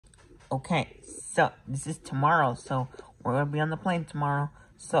Okay, so this is tomorrow, so we're gonna be on the plane tomorrow.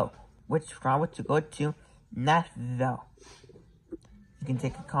 So, which route to go to? Nashville. You can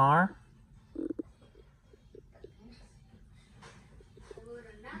take a car. We'll go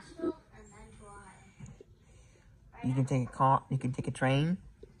to Nashville and then to Ohio. You can take a car. You can take a train.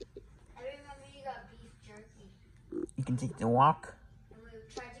 I remember you got beef jerky. You can take the walk. And we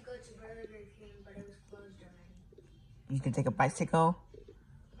tried to go to Burger King, but it was closed already. You can take a bicycle.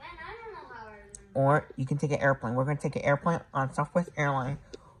 Man, I don't know how I remember. Or you can take an airplane. We're gonna take an airplane on Southwest Airlines.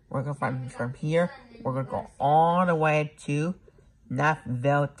 We're gonna fly from here. We're gonna go all the way to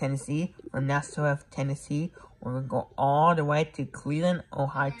Nashville, Tennessee. From Nashville, Tennessee, we're gonna go all the way to Cleveland,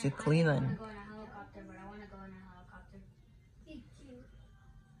 Ohio, to Cleveland. I want to go in a helicopter, but I want to go in a helicopter. Be cute.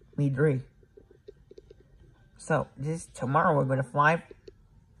 Me three. So this tomorrow we're gonna fly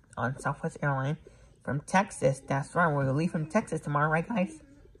on Southwest Airlines from Texas. That's right. We're gonna leave from Texas tomorrow, right, guys?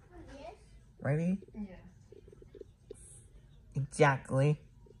 Yes. Ready? Yeah. Exactly.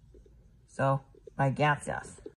 So, I got us.